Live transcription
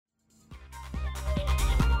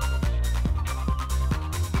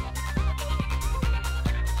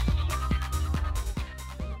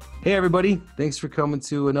Hey, everybody. Thanks for coming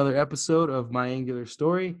to another episode of My Angular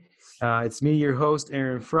Story. It's me, your host,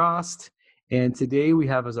 Aaron Frost. And today we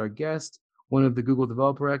have as our guest one of the Google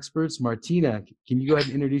developer experts, Martina. Can you go ahead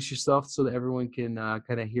and introduce yourself so that everyone can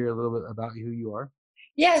kind of hear a little bit about who you are?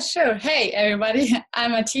 Yeah, sure. Hey, everybody.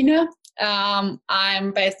 I'm Martina.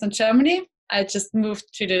 I'm based in Germany. I just moved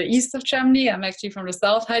to the east of Germany. I'm actually from the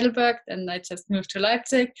south, Heidelberg, and I just moved to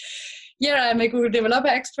Leipzig. Yeah, I'm a Google developer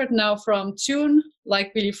expert now from June,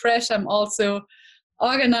 like really fresh. I'm also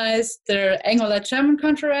organized the Angular German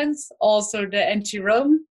conference, also the NG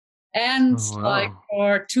Rome. And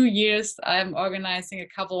for 2 years, I'm organizing a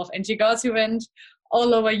couple of NG Girls events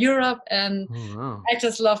all over Europe. And I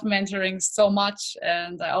just love mentoring so much.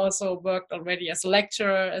 And I also worked already as a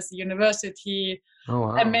lecturer, as a university.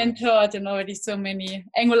 I mentored in already so many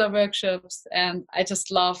Angular workshops. And I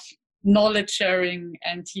just love knowledge sharing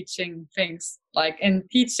and teaching things, like in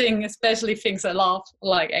teaching, especially things I love,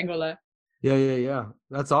 like Angular. Yeah.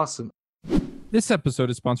 That's awesome. This episode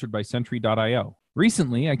is sponsored by Sentry.io.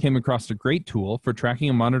 Recently, I came across a great tool for tracking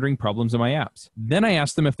and monitoring problems in my apps. Then I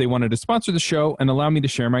asked them if they wanted to sponsor the show and allow me to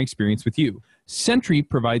share my experience with you. Sentry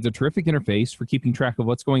provides a terrific interface for keeping track of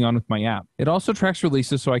what's going on with my app. It also tracks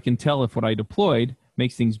releases so I can tell if what I deployed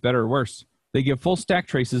makes things better or worse. They give full stack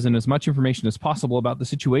traces and as much information as possible about the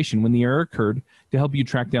situation when the error occurred to help you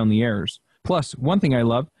track down the errors. Plus, one thing I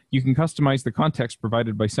love, you can customize the context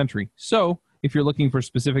provided by Sentry. So, if you're looking for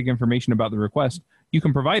specific information about the request, you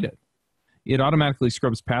can provide it. It automatically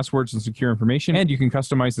scrubs passwords and secure information, and you can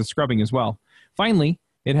customize the scrubbing as well. Finally,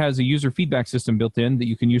 it has a user feedback system built in that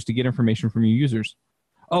you can use to get information from your users.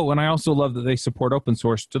 Oh, and I also love that they support open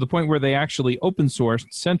source to the point where they actually open sourced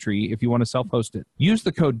Sentry if you want to self-host it. Use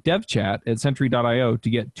the code DevChat at Sentry.io to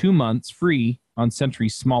get 2 months free on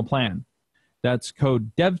Sentry's small plan. That's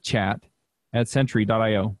code DevChat at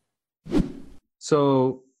Sentry.io.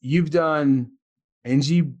 So you've done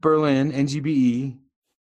NG Berlin, NGBE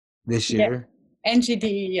this year. Yeah.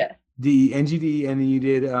 NGDE, yeah. The NGDE, and then you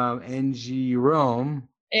did NG Rome.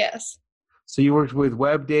 Yes. So you worked with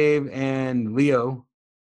WebDave and Leo.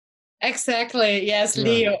 Exactly. Yes, yeah.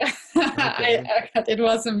 Leo. Okay. It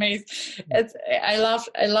was amazing. I loved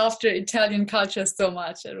the Italian culture so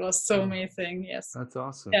much. It was so amazing. Yes. That's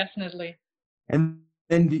awesome. Definitely. And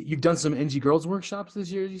then you've done some NG Girls workshops this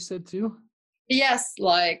year, you said too? Yes,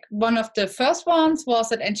 like one of the first ones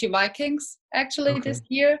was at NG Vikings actually this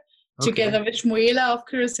year, together with Shmuela, of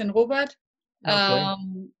course, and Robert.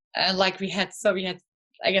 And like we had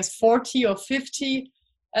I guess 40 or 50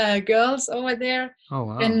 girls over there. Oh,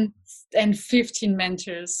 wow. And 15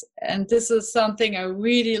 mentors. And this is something I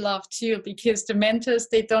really love too, because the mentors,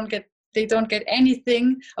 they don't get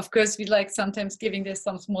anything. Of course, we like sometimes giving them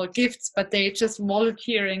some small gifts, but they're just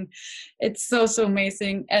volunteering. It's so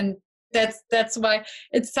amazing. And that's why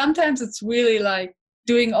sometimes it's really like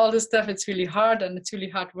doing all this stuff. It's really hard, and it's really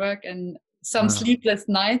hard work, and some sleepless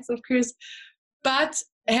nights, of course. But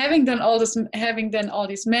having done all these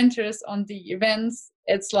mentors on the events,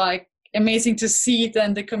 it's like amazing to see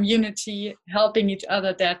then the community helping each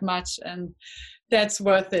other that much, and that's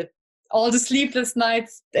worth it. All the sleepless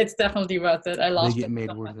nights, it's definitely worth it. I love it. They get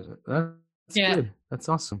made worth it. That's good. That's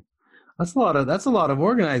awesome. That's a lot of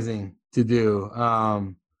organizing to do.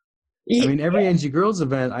 I mean, every NG Girls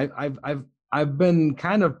event, I've been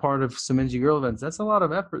kind of part of some NG Girl events. That's a lot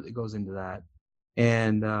of effort that goes into that,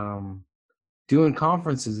 and doing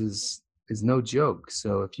conferences is no joke.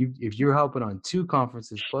 So if you're helping on 2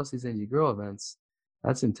 conferences plus these NG Girl events,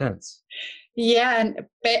 that's intense. Yeah, and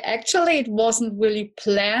actually it wasn't really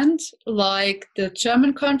planned like the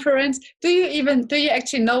German conference. Do you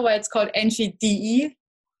actually know why it's called NGDE?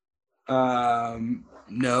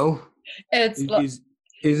 No.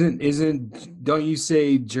 Don't you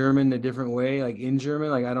say German a different way, like in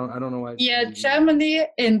German? Like I don't know why. Yeah, Germany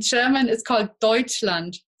in German is called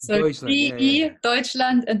Deutschland. So Deutschland, DE,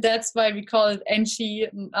 Deutschland, and that's why we call it NG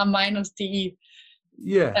minus DE.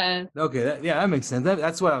 Yeah. Okay. That makes sense.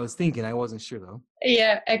 That's what I was thinking. I wasn't sure though.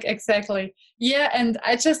 Yeah, exactly. Yeah, and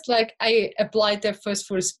I applied there first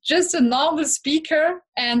for just a normal speaker,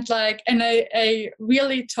 and I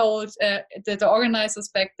really told the organizers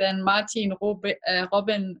back then, Martin,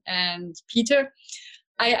 Robin, and Peter.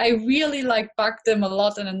 I really bugged them a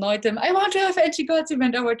lot and annoyed them. I want to have NG Girls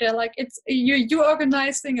event over there. Like it's you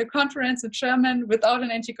organizing a conference in German without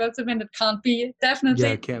an NG Girls event. It can't be. Definitely.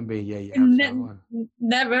 Yeah, it can't be. Yeah, you have to have one.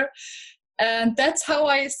 Never. And that's how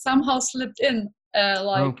I somehow slipped in,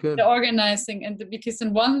 the organizing. And because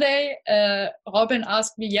in one day, Robin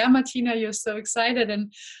asked me, "Yeah, Martina, you're so excited,"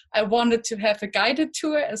 and I wanted to have a guided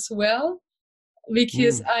tour as well,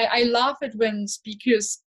 because I love it when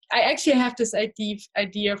speakers I actually have this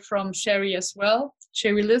idea from Sherry as well.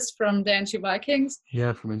 Sherry List from the NG Vikings.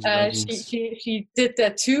 Yeah, from NG Vikings. She did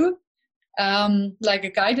that too, like a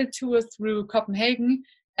guided tour through Copenhagen.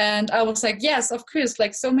 And I was like, yes, of course,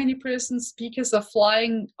 like so many persons, speakers are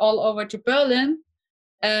flying all over to Berlin.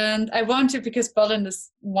 And I want to, because Berlin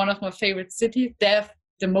is one of my favorite cities. They're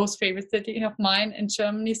the most favorite city of mine in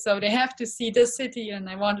Germany. So they have to see this city, and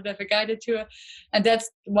I wanted to have a guided tour. And that's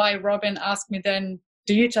why Robin asked me then,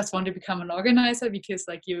 do you just want to become an organizer? Because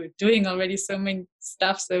like you're doing already so many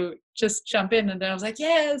stuff, so just jump in. And then I was like,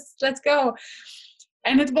 yes, let's go.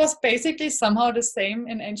 And it was basically somehow the same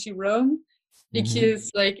in NG Rome. Because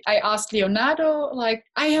like I asked Leonardo, like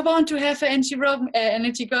I want to have an NG Rome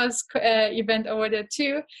Energy Girls event over there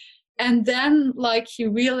too, and then like he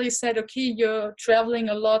really said, okay, you're traveling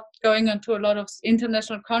a lot, going on to a lot of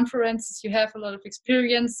international conferences, you have a lot of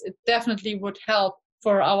experience. It definitely would help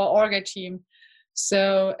for our Orga team.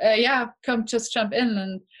 So come just jump in,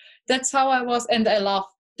 and that's how I was, and I love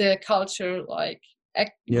the culture. Like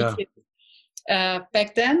because,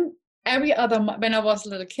 back then, when I was a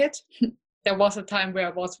little kid. There was a time where I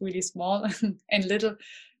was really small and little.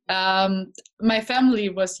 My family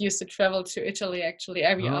was used to travel to Italy actually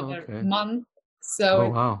every other month.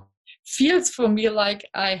 So feels for me like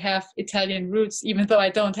I have Italian roots, even though I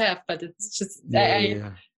don't have, but it's just,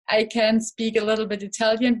 I can speak a little bit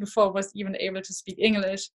Italian before I was even able to speak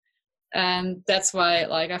English. And that's why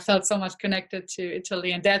like I felt so much connected to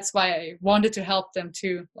Italy, and that's why I wanted to help them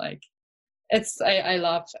too. Like, I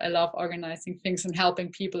love organizing things and helping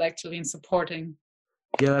people actually and supporting.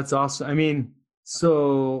 Yeah, that's awesome. I mean,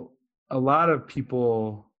 so a lot of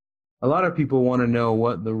people want to know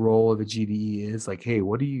what the role of a GDE is. Like, hey,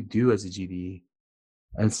 what do you do as a GDE?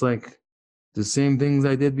 And it's like the same things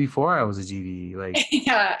I did before I was a GDE. Like,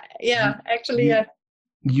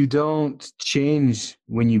 you don't change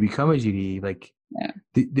when you become a GDE. Like,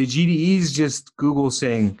 the GDEs just Google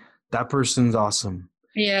saying that person's awesome.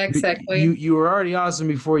 Yeah, exactly. You were already awesome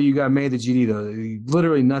before you got made the GD though.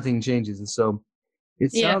 Literally nothing changes, and so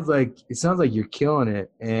it sounds like you're killing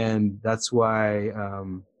it, and that's why.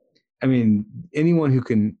 I mean, anyone who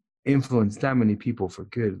can influence that many people for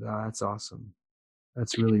good, that's awesome.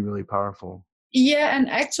 That's really, really powerful. Yeah, and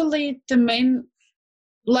actually, the main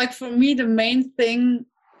thing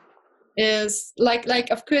is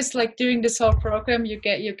like of course, like during this whole program, you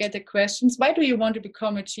get the questions. Why do you want to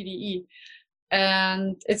become a GDE?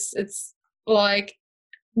 And it's like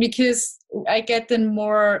because I get the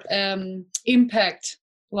more impact,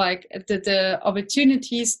 like the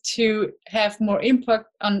opportunities to have more impact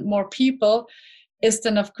on more people is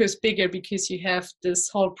then of course bigger, because you have this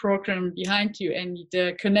whole program behind you and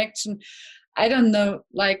the connection. I don't know,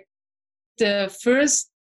 like the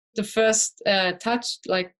first touch,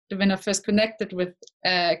 like when I first connected with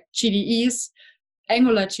GDEs,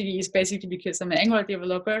 Angular GDEs, basically because I'm an Angular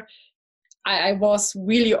developer, I was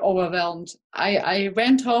really overwhelmed. I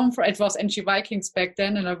went home it was NG Vikings back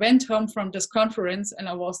then, and I went home from this conference and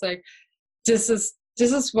I was like, this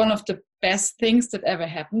is one of the best things that ever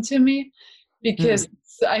happened to me, because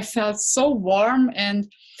I felt so warm,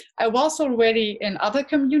 and I was already in other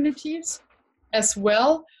communities as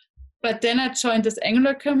well. But then I joined this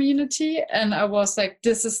Angular community and I was like,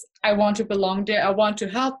 I want to belong there. I want to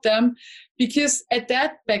help them, because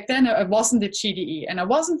back then I wasn't a GDE, and I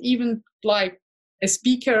wasn't even like a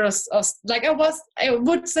speaker or like I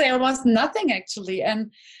would say I was nothing actually.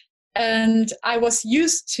 And I was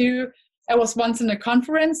once in a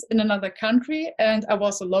conference in another country, and I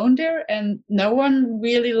was alone there, and no one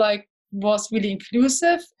really was really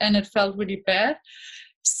inclusive, and it felt really bad.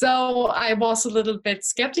 So I was a little bit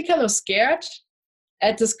skeptical or scared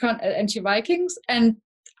at this NG Vikings, and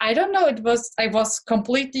I don't know, I was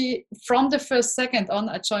completely, from the first second on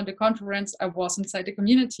I joined the conference, I was inside the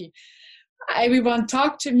community. Everyone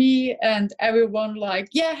talked to me, and everyone like,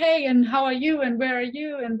 yeah, hey, and how are you, and where are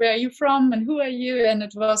you, and where are you from, and who are you? And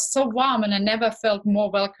it was so warm, and I never felt more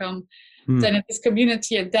welcome than in this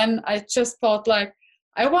community. And then I just thought, like,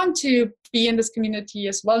 I want to be in this community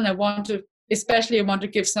as well, and I want to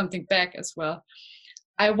give something back as well.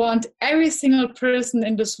 I want every single person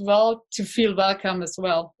in this world to feel welcome as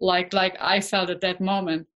well, like I felt at that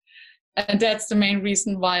moment. And that's the main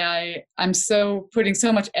reason why I'm so putting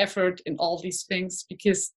so much effort in all these things,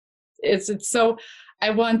 because it's so I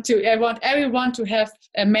want everyone to have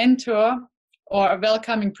a mentor or a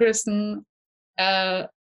welcoming person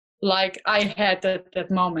like I had at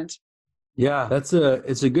that moment. Yeah, it's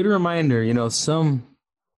a good reminder. You know,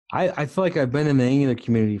 I feel like I've been in the Angular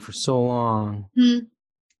community for so long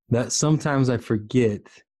that sometimes I forget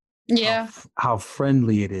how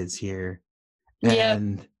friendly it is here.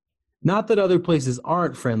 And not that other places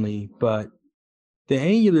aren't friendly, but the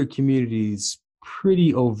Angular community is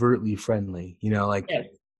pretty overtly friendly, you know, like,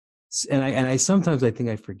 Yes. and I sometimes I think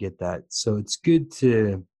I forget that. So it's good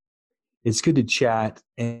to chat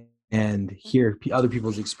and hear other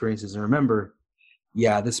people's experiences and remember,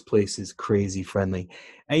 yeah, this place is crazy friendly.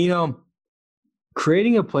 And, you know,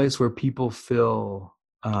 creating a place where people feel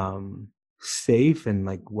safe and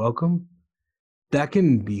like welcome, that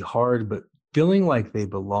can be hard, but feeling like they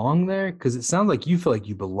belong there, because it sounds like you feel like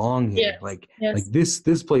you belong here. Yes. Like Yes.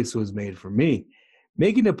 this place was made for me.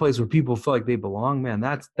 Making a place where people feel like they belong, man,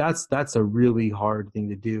 that's a really hard thing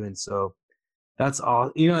to do. And so that's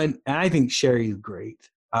all, you know, and I think Sherry is great.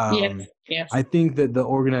 Yes. Yes. I think that the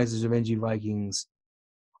organizers of NG Vikings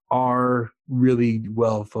are really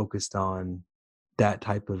well focused on that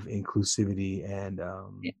type of inclusivity. And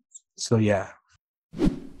Yes. so, yeah.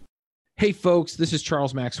 Hey folks, this is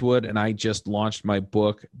Charles Max Wood, and I just launched my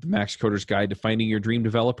book, The Max Coder's Guide to Finding Your Dream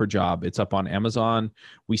Developer Job. It's up on Amazon.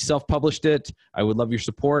 We self-published it. I would love your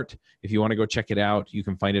support. If you want to go check it out, you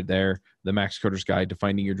can find it there, The Max Coder's Guide to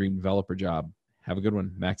Finding Your Dream Developer Job. Have a good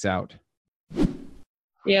one. Max out.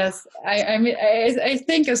 Yes, I mean, I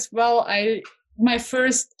think as well, my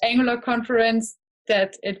first Angular conference,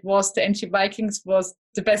 that it was the NG Vikings, was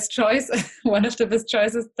the best choice, one of the best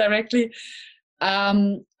choices directly.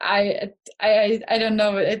 I don't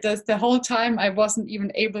know. It does the whole time. I wasn't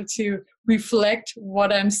even able to reflect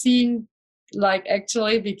what I'm seeing, like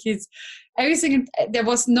actually, because everything. There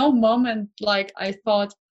was no moment like I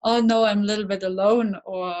thought, oh no, I'm a little bit alone,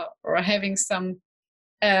 or having some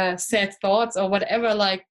sad thoughts or whatever.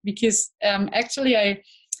 Like, because actually I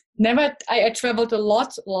traveled a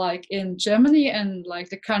lot, like in Germany and like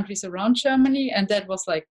the countries around Germany, and that was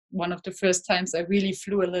like one of the first times I really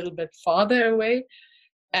flew a little bit farther away.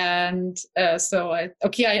 And so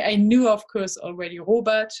I knew, of course, already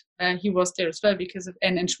Robert. He was there as well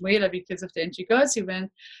and Shmuela because of the NG Girls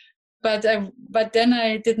event. But then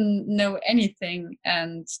I didn't know anything.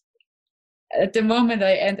 And at the moment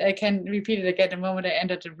I can repeat it again, the moment I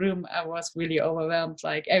entered the room, I was really overwhelmed.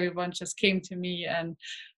 Like, everyone just came to me and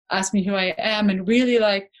asked me who I am, and really,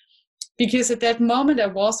 like, because at that moment I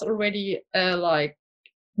was already like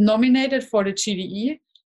nominated for the GDE,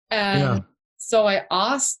 and so I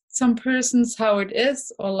asked some persons how it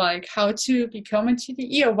is, or like how to become a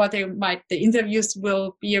GDE, or what the interviews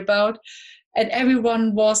will be about, and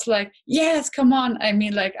everyone was like, yes, come on. I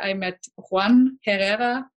mean, like, I met Juan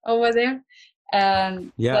Herrera over there,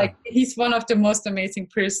 and like, he's one of the most amazing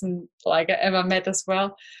person like I ever met as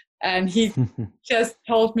well. And he just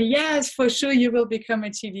told me, yes, for sure you will become a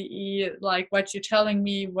GDE, like what you're telling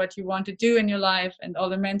me, what you want to do in your life and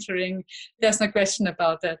all the mentoring. There's no question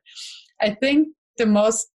about that. I think the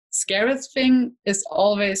most scariest thing is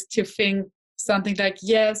always to think something like,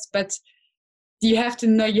 yes, but you have to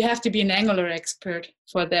know, you have to be an Angular expert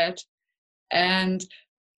for that. And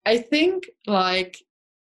I think, like,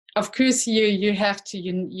 of course, you have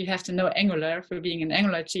to know Angular for being an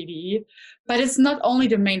Angular GDE, but it's not only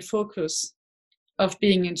the main focus of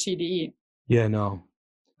being a GDE. Yeah, no.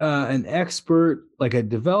 An expert, like a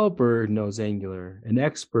developer, knows Angular. An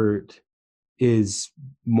expert is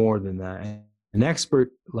more than that. An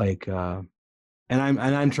expert, like, and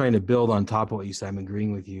I'm trying to build on top of what you said. I'm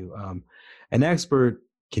agreeing with you. An expert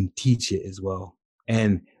can teach it as well,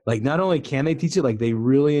 and like, not only can they teach it, like, they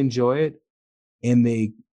really enjoy it, and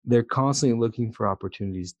they're constantly looking for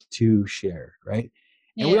opportunities to share, right?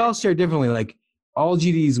 And we all share differently. Like, all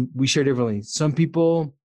GDs, we share differently. Some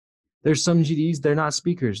people, there's some GDs, they're not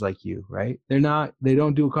speakers like you, right? They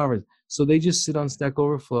don't do a conference. So they just sit on Stack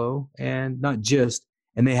Overflow, and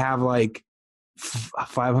and they have like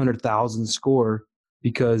 500,000 score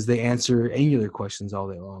because they answer Angular questions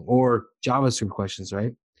all day long, or JavaScript questions,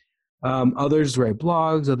 right? Others write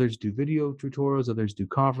blogs, others do video tutorials, others do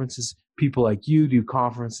conferences. People like you do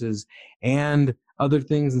conferences and other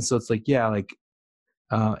things. And so it's like, yeah, like,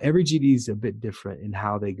 every GD is a bit different in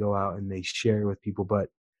how they go out and they share with people. But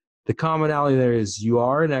the commonality there is, you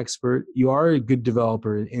are an expert, you are a good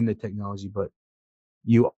developer in the technology, but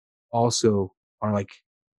you also are like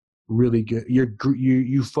really good.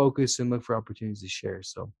 You focus and look for opportunities to share.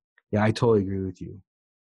 So yeah, I totally agree with you.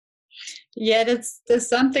 Yeah, there's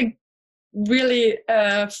something really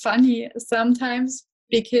funny sometimes,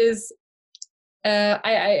 because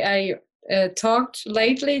I talked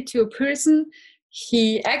lately to a person.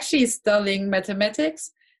 He actually is studying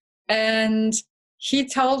mathematics, and he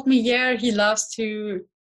told me, yeah, he loves to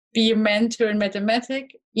be a mentor in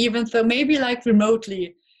mathematics, even though maybe like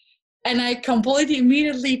remotely. And I completely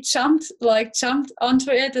immediately jumped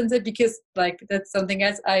onto it and said, because like that's something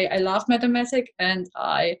else. I love mathematics, and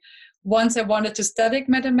I once I wanted to study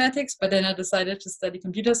mathematics, but then I decided to study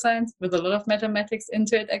computer science with a lot of mathematics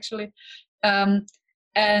into it, actually.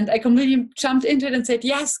 And I completely jumped into it and said,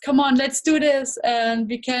 yes, come on, let's do this. And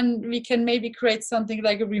we can maybe create something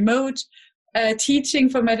like a remote teaching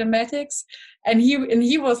for mathematics. And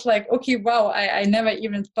he was like, okay, wow, I never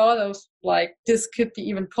even thought of like this could be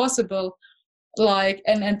even possible. Like,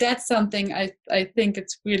 and that's something I think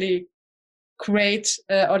it's really great,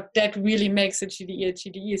 or that really makes a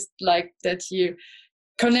GDE is like that you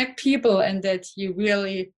connect people and that you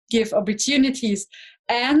really give opportunities.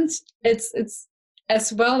 And it's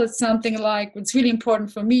as well, it's something like, it's really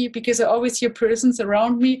important for me because I always hear persons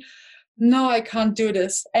around me, no, I can't do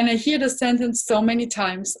this. And I hear the sentence so many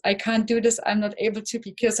times, I can't do this, I'm not able to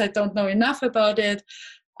because I don't know enough about it,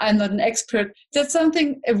 I'm not an expert. That's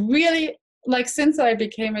something really, like since I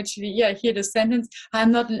became a GDE, I hear the sentence,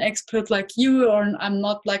 I'm not an expert like you, or I'm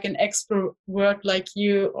not like an expert like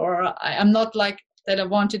you, or I'm not like that I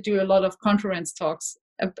want to do a lot of conference talks.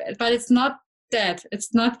 But it's not that.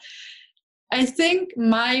 It's not. I think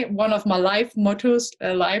one of my life mottos,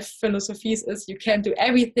 life philosophies is you can do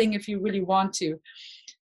everything if you really want to.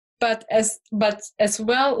 But as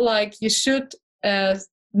well, like you should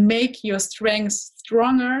make your strengths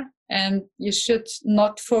stronger, and you should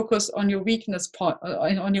not focus on your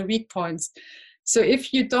on your weak points. So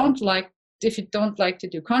if you don't like to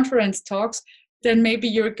do conference talks, then maybe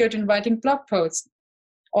you're good in writing blog posts,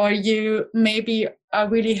 or you maybe are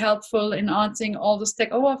really helpful in answering all the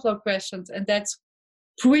Stack Overflow questions, and that's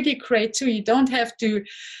pretty great too. You don't have to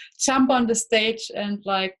jump on the stage and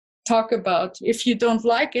like talk about. If you don't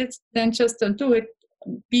like it, then just don't do it.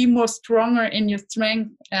 Be more stronger in your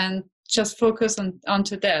strength and just focus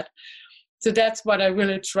onto that. So that's what I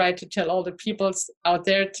really try to tell all the people out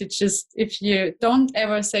there, to just, if you don't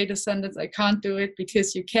ever say the sentence, I can't do it,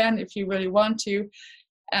 because you can if you really want to,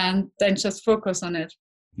 and then just focus on it.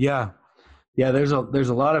 Yeah. There's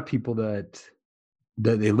a lot of people that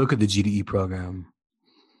they look at the GDE program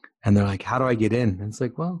and they're like, how do I get in? And it's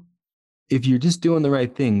like, well, if you're just doing the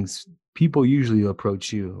right things, people usually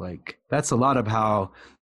approach you. Like that's a lot of how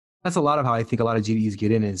I think a lot of GDEs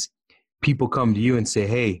get in, is people come to you and say,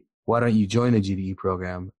 hey, why don't you join the GDE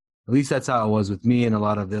program? At least that's how it was with me and a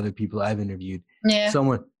lot of the other people I've interviewed. Yeah.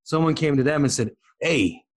 Someone came to them and said,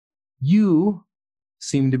 hey, you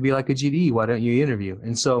seem to be like a GDE. Why don't you interview?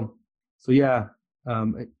 And so yeah,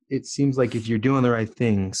 it seems like if you're doing the right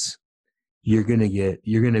things, you're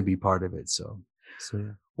gonna be part of it. So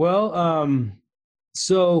yeah. Well,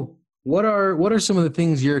 so what are some of the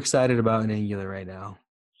things you're excited about in Angular right now?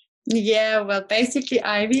 Yeah, well, basically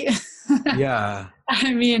Ivy. Yeah.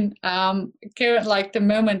 I mean, like the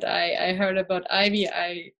moment I heard about Ivy,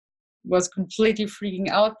 I was completely freaking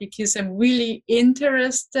out, because I'm really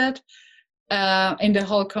interested in the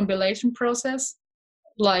whole compilation process.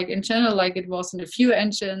 Like in general, like it was in the Vue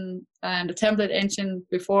engine and the template engine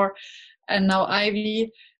before, and now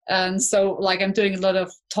Ivy. And so like I'm doing a lot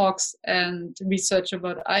of talks and research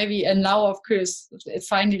about Ivy. And now, of course,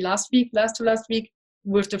 finally last week,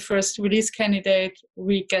 with the first release candidate,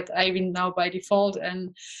 we get Ivy now by default.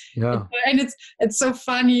 And yeah, it's so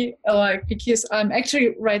funny, like, because I'm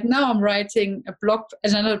actually right now I'm writing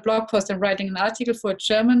another blog post. I'm writing an article for a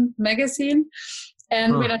German magazine,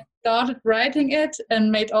 and when I started writing it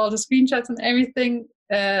and made all the screenshots and everything,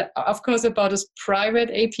 of course about this private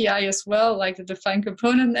API as well, like the defined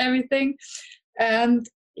component and everything. And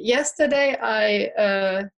yesterday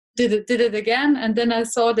I did it again, and then I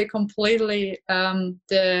saw they completely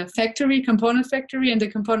the component factory and the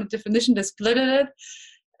component definition, they splitted it,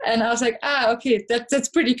 and I was like, okay, that's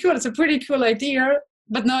pretty cool. It's a pretty cool idea,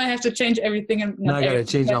 but now I have to change everything, and now I got to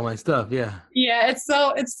change all my stuff. Yeah, it's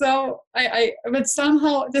so but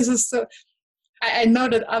somehow this is so. I know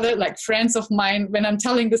that other like friends of mine, when I'm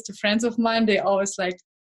telling this to friends of mine, they always like,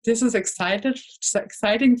 this is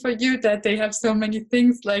exciting for you that they have so many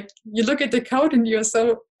things. Like you look at the code and you're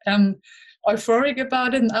so euphoric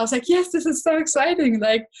about it. And I was like, yes, this is so exciting.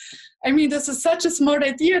 Like, I mean, this is such a smart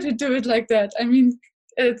idea to do it like that. I mean,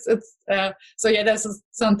 so yeah, this is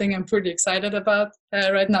something I'm pretty excited about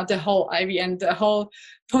right now, the whole Ivy and the whole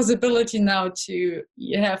possibility now to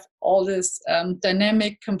have all this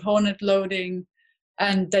dynamic component loading,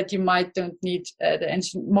 and that you don't need the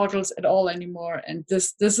engine models at all anymore. And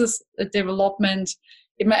this is a development.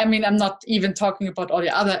 I mean, I'm not even talking about all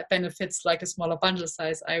the other benefits like a smaller bundle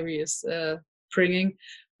size Ivy is bringing,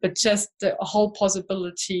 but just the whole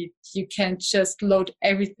possibility you can just load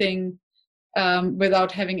everything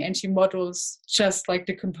without having engine models, just like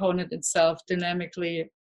the component itself dynamically.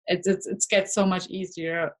 It gets so much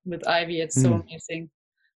easier with Ivy. It's so amazing.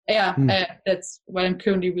 Yeah, that's what I'm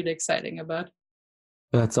currently really excited about.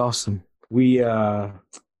 That's awesome. We at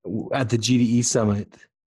the GDE summit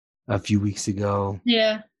a few weeks ago.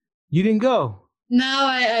 Yeah. You didn't go. No,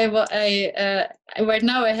 I right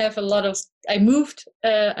now I have a lot of. I moved.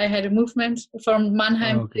 I had a movement from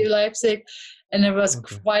Mannheim to Leipzig, and there was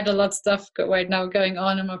quite a lot of stuff right now going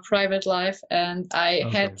on in my private life, and I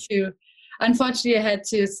had to. Unfortunately, I had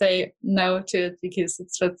to say no to it because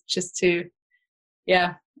it's just too.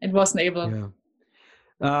 Yeah, it wasn't able.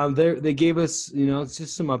 Yeah. They gave us, it's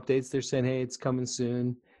just some updates. They're saying, hey, it's coming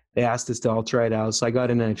soon. They asked us to all try it out, so I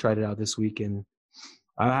got in and I tried it out this week, and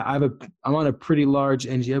I'm on a pretty large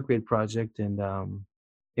NG upgrade project, and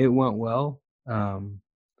it went well.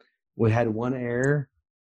 We had one error,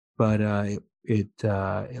 but it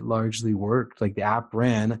largely worked. Like the app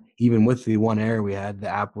ran, even with the one error we had, the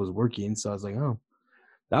app was working. So I was like, oh,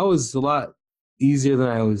 that was a lot easier than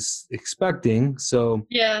I was expecting. So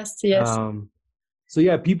yes. So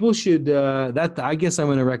yeah, people should. I guess I'm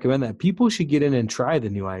going to recommend that people should get in and try the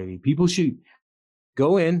new Ivy. People should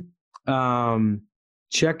go in.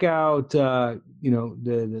 Check out,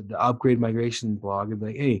 the upgrade migration blog and be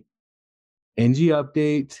like, hey, NG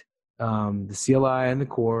update, the CLI and the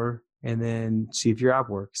core, and then see if your app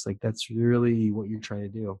works. Like that's really what you're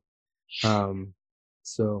trying to do.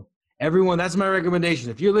 So everyone, that's my recommendation.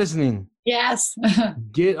 If you're listening, yes,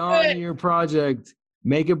 get on your project,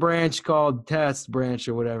 make a branch called test branch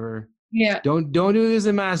or whatever. Yeah. Don't do this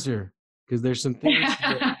in master because there's some things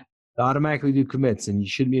that automatically do commits and you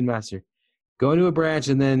shouldn't be in master. Go into a branch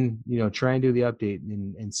and then, try and do the update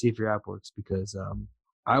and see if your app works because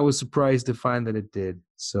I was surprised to find that it did.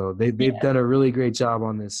 So they've done a really great job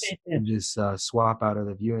on this and just swap out of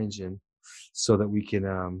the Vue engine so that we can,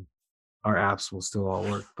 our apps will still all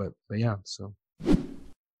work. But yeah, so.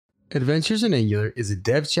 Adventures in Angular is a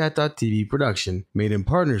DevChat.tv production made in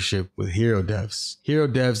partnership with Hero Devs. Hero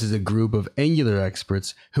Devs is a group of Angular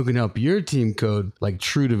experts who can help your team code like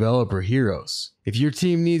true developer heroes. If your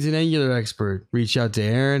team needs an Angular expert, reach out to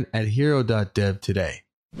Aaron at hero.dev today.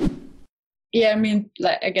 Yeah, I mean,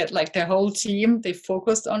 I get the whole team, they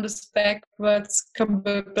focused on the backwards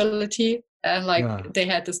compatibility. And they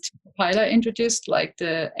had this compiler introduced, like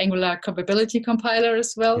the Angular compatibility compiler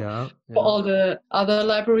as well, for all the other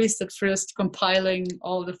libraries that first compiling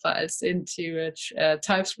all the files into a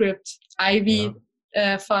TypeScript Ivy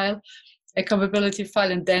file, a compatibility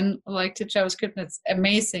file, and then to JavaScript. And it's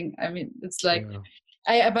amazing. I mean, it's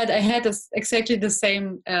but I had exactly the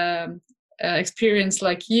same experience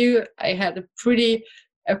like you. I had a pretty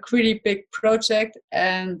big project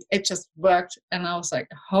and it just worked and I was like,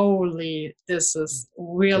 holy, this is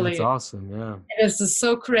really that's awesome. Yeah, this is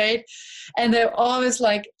so great. And they're always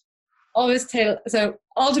tell so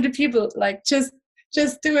all to the people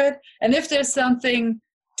just do it, and if there's something,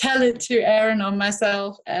 tell it to Aaron or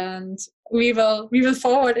myself and we will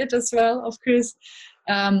forward it as well, of course.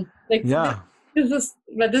 This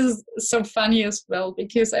is so funny as well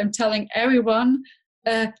because I'm telling everyone,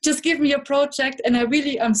 just give me a project, and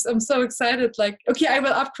I'm so excited. Okay, I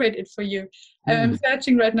will upgrade it for you. I'm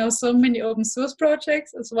searching right now so many open source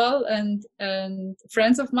projects as well, and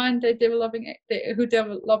friends of mine who developing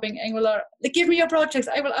Angular. They give me your projects,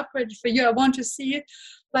 I will upgrade it for you. I want to see it.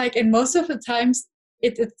 And most of the times,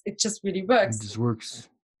 it just really works. It just works.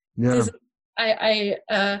 Yeah.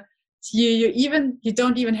 You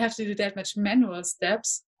don't even have to do that much manual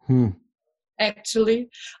steps. Actually,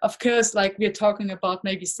 of course, we're talking about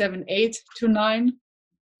maybe 7, 8 to 9.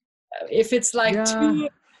 If it's 2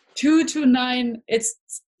 to 9, it's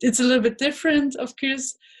a little bit different, of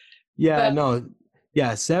course. Yeah, no.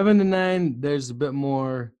 Yeah, 7 to 9, there's a bit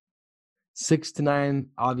more. 6 to 9,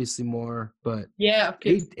 obviously more. But yeah,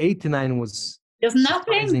 8 to 9 was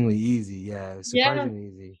surprisingly easy. Yeah, it was surprisingly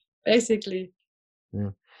easy. Basically. Yeah.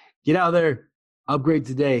 Get out there, upgrade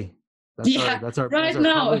today. That's our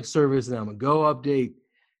public service now. Go update.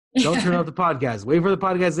 Don't turn off the podcast. Wait for the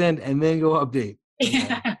podcast to end and then go update.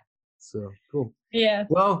 Yeah. So cool. Yeah.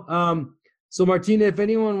 Well, so Martina, if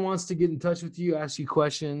anyone wants to get in touch with you, ask you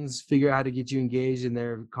questions, figure out how to get you engaged in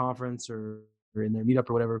their conference or in their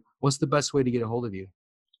meetup or whatever, what's the best way to get a hold of you?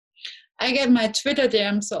 I get my Twitter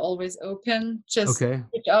DMs are always open. Just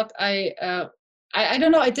reach out. I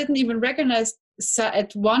don't know. I didn't even recognize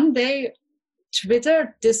at one day.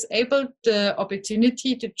 Twitter disabled the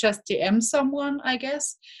opportunity to just DM someone, I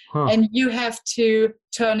guess. And you have to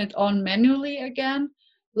turn it on manually again.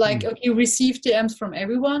 You receive DMs from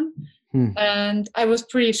everyone. And I was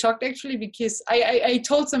pretty shocked actually because I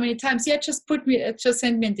told so many times, just send me a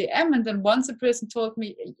DM. And then once a person told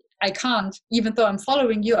me, I can't, even though I'm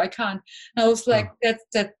following you, I can't. And I was like,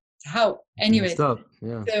 how? Anyways.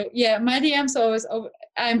 Yeah. So yeah, my DMs always.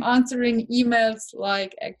 I'm answering emails.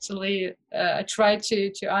 Like actually, I try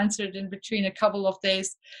to answer it in between a couple of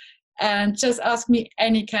days, and just ask me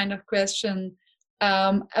any kind of question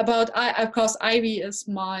about. Of course, Ivy is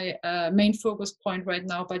my main focus point right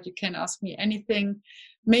now, but you can ask me anything.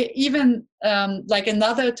 Even like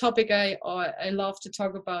another topic I love to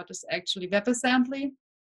talk about is actually WebAssembly.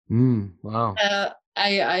 Wow.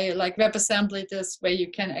 I like WebAssembly, this where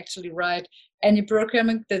you can actually write any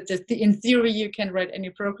programming. In theory, you can write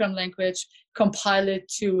any program language, compile it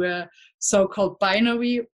to a so-called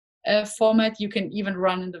binary format. You can even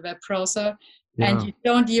run in the web browser, and you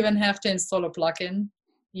don't even have to install a plugin.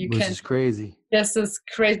 Which is crazy. This is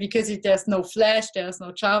crazy because there's no Flash, there's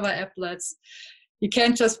no Java applets. You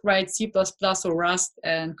can't just write C++ or Rust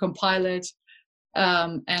and compile it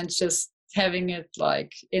and just having it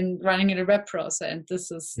like running in a web browser. And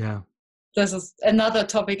this is another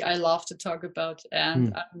topic I love to talk about,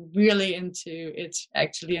 and I'm really into it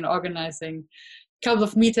actually, and organizing a couple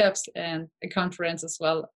of meetups and a conference as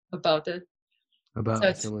well about it. So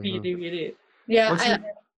it's really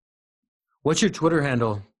what's your Twitter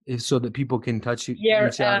handle, so that people can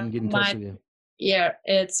reach out and get in touch with you? Yeah,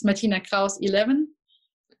 it's Martina Kraus 11.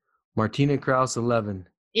 Martina Kraus 11.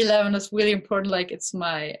 11 is really important. Like it's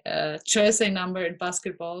my jersey number in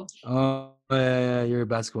basketball. Oh yeah, you're a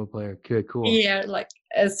basketball player. Good, cool. Yeah, like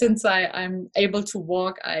since I'm able to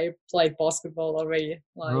walk, I played basketball already.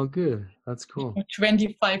 Like, oh, good. That's cool.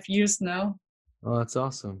 25 years now. Oh, that's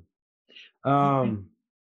awesome.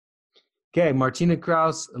 Okay, Martina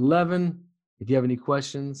Kraus 11. If you have any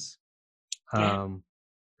questions,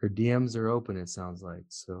 her DMs are open. It sounds like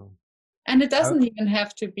so. And it doesn't even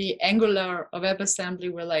have to be Angular or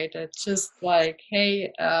WebAssembly related. Just like,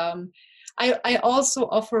 hey, I also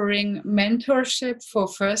offering mentorship for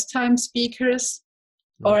first-time speakers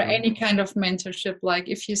or any kind of mentorship. Like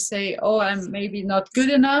if you say, oh, I'm maybe not good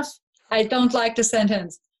enough, I don't like the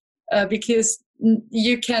sentence because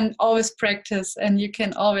you can always practice and you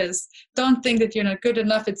can always don't think that you're not good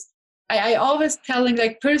enough. I always telling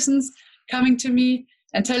like persons coming to me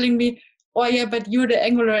and telling me, oh yeah, but you're the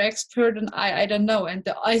Angular expert and I don't know. And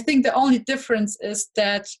I think the only difference is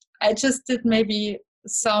that I just did maybe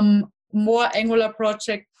some more Angular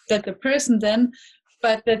project than the person then,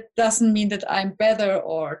 but that doesn't mean that I'm better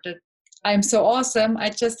or that I'm so awesome. I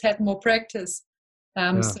just had more practice.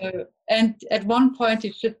 So, and at one point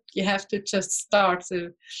you have to just start. So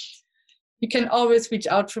you can always reach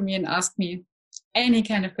out for me and ask me any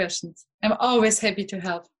kind of questions. I'm always happy to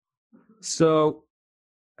help. So,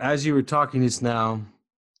 as you were talking just now,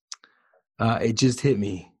 it just hit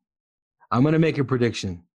me. I'm going to make a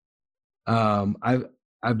prediction. I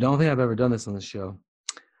don't think I've ever done this on the show.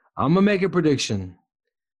 I'm going to make a prediction.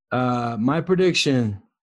 My prediction,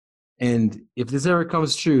 and if this ever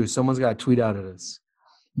comes true, someone's got to tweet out at us.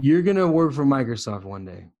 You're going to work for Microsoft one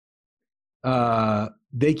day.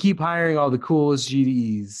 They keep hiring all the coolest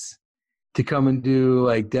GDEs to come and do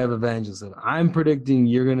like dev evangelism. I'm predicting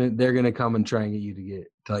they're gonna come and try and get you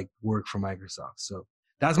to like work for Microsoft. So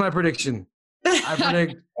that's my prediction. I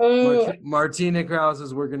predict Martina Kraus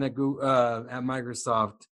is working at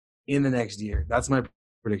Microsoft in the next year. That's my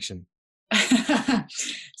prediction.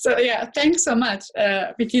 So yeah, thanks so much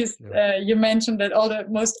because you mentioned that all the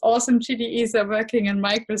most awesome GDEs are working in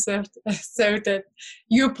Microsoft, so that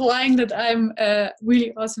you're applying that I'm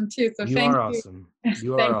really awesome too. So you are awesome.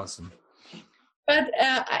 You are awesome. But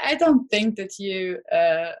I don't think that you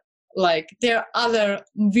like there are other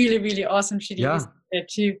really, really awesome GDEs there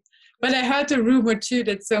too. But I heard a rumor too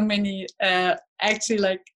that so many actually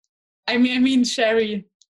like, I mean Sherry.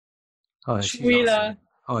 Oh, she's awesome.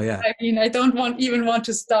 Oh yeah. I mean, I don't even want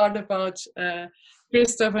to start about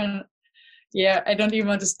Christopher. Yeah, I don't even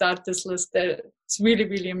want to start this list. It's really,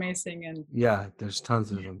 really amazing. And yeah, there's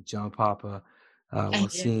tons of them. John Papa,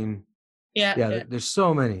 Wasim. Yeah, there's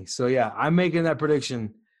so many. So yeah, I'm making that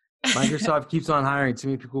prediction. Microsoft keeps on hiring too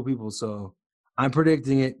many cool people, so I'm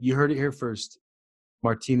predicting it. You heard it here first.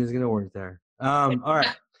 Martina's gonna work there. All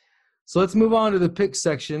right. So let's move on to the pick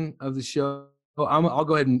section of the show. I'll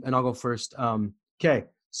go ahead and I'll go first. Okay.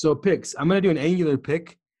 So picks. I'm gonna do an Angular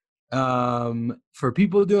pick. For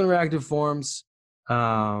people doing reactive forms,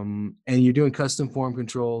 and you're doing custom form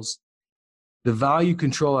controls, the value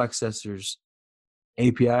control accessors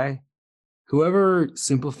API. Whoever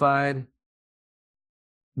simplified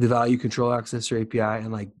the value control accessor API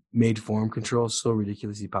and like made form control so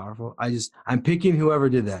ridiculously powerful. I'm picking whoever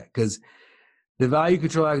did that because the value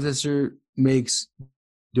control accessor makes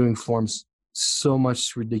doing forms so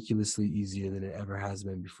much ridiculously easier than it ever has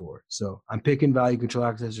been before. So I'm picking value control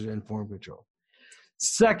accessors and form control.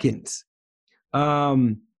 Second,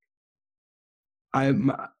 my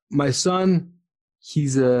son,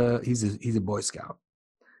 he's a Boy Scout,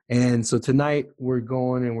 and so tonight we're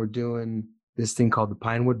going and we're doing this thing called the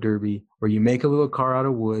Pinewood Derby, where you make a little car out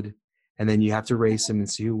of wood, and then you have to race them and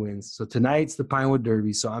see who wins. So tonight's the Pinewood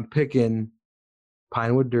Derby, so I'm picking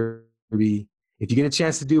Pinewood Derby. If you get a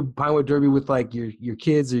chance to do Pinewood Derby with like your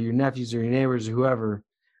kids or your nephews or your neighbors or whoever,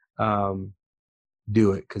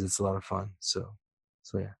 do it because it's a lot of fun. So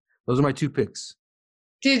yeah, those are my 2 picks.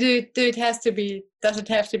 Does it have to be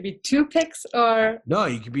 2 picks or? No,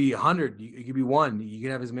 you could be 100. You could be 1. You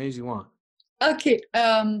can have as many as you want. Okay.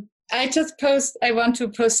 I want to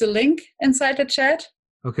post a link inside the chat.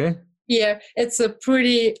 Okay. Yeah, it's a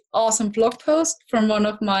pretty awesome blog post from one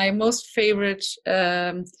of my most favorite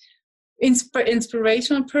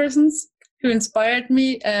inspirational persons who inspired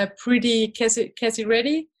me, pretty Cassie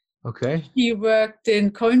Reddy. Okay. He worked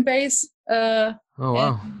in Coinbase in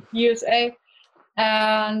USA.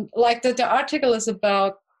 And like the article is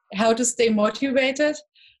about how to stay motivated.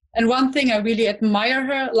 And one thing I really admire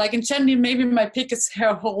her, like in general, maybe my pick is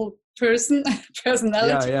her whole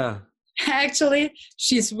personality. Yeah. Actually,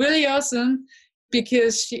 she's really awesome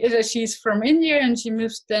because she's from India and she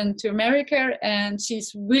moves then to America, and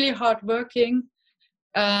she's really hardworking.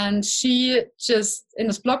 And she just, in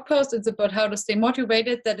this blog post, it's about how to stay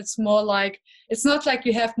motivated, that it's more like, it's not like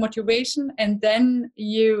you have motivation and then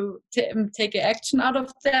you take action out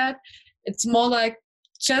of that. It's more like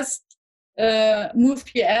just move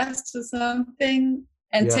your ass to something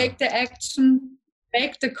and take the action,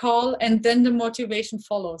 make the call, and then the motivation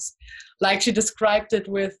follows. Like she described it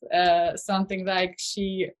with something like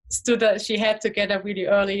she had to get up really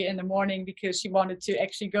early in the morning because she wanted to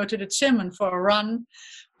actually go to the gym and for a run,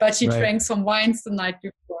 but she drank some wines the night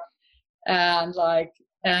before,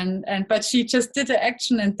 but she just did the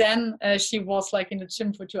action, and then she was like in the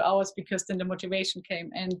gym for 2 hours because then the motivation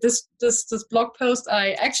came. And this blog post,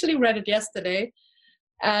 I actually read it yesterday,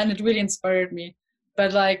 and it really inspired me.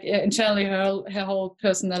 But like in general, her whole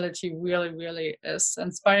personality really, really is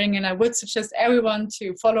inspiring. And I would suggest everyone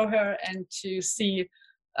to follow her and to see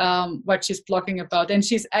what she's blogging about. And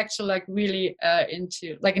she's actually like really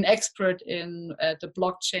into, like an expert in the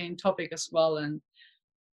blockchain topic as well. And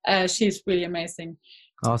she's really amazing.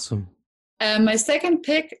 Awesome. My second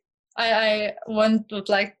pick, it's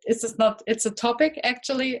a topic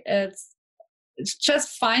actually. It's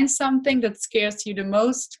just find something that scares you the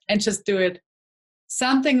most and just do it.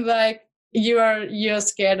 Something like you're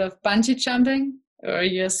scared of bungee jumping, or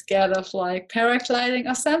you're scared of like paragliding,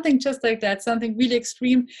 or something just like that, something really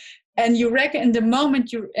extreme. And you reckon in the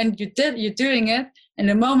moment you're doing it, and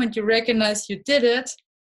the moment you recognize you did it,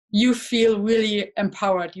 you feel really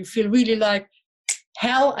empowered. You feel really like,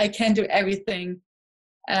 hell, I can do everything.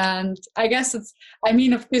 And I guess of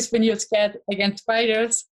course, when you're scared against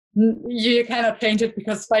spiders, you cannot change it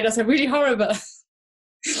because spiders are really horrible.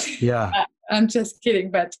 Yeah. I'm just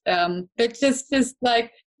kidding, but just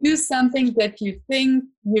like do something that you think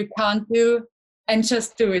you can't do and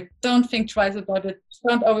just do it. Don't think twice about it.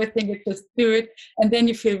 Don't overthink it, just do it. And then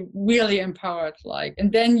you feel really empowered,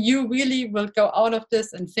 and then you really will go out of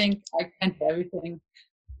this and think, I can do everything.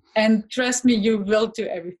 And trust me, you will do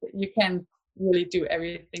everything. You can really do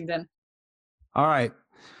everything then. All right.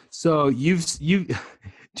 So you've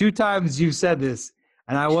 2 times you've said this,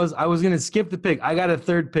 and I was going to skip the pick. I got a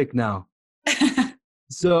 3rd pick now.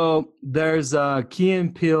 So there's a Key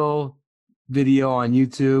and Peele video on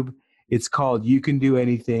YouTube. It's called "You Can Do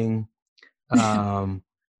Anything," and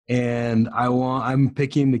I'm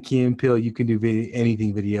picking the Key and Peele "You Can Do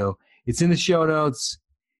Anything" video. It's in the show notes.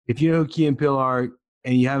 If you know who Key and Peele are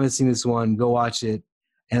and you haven't seen this one, go watch it.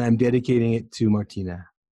 And I'm dedicating it to Martina.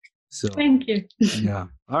 So thank you. Yeah.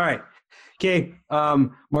 All right. Okay,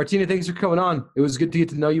 Martina, thanks for coming on. It was good to get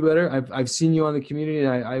to know you better. I've seen you on the community,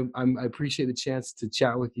 and I appreciate the chance to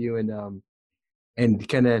chat with you and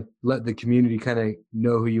kind of let the community kind of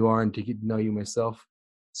know who you are and to get to know you myself.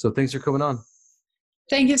 So thanks for coming on.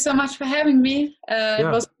 Thank you so much for having me.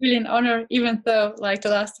 It was really an honor, even though like the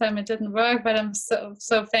last time it didn't work, but I'm so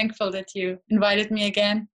thankful that you invited me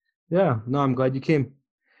again. Yeah, no, I'm glad you came.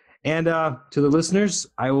 And to the listeners,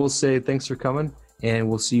 I will say thanks for coming, and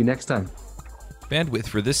we'll see you next time. Bandwidth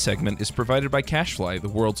for this segment is provided by CacheFly, the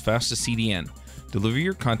world's fastest CDN. Deliver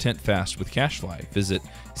your content fast with CacheFly. Visit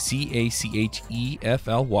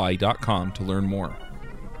CACHEFLY.com to learn more.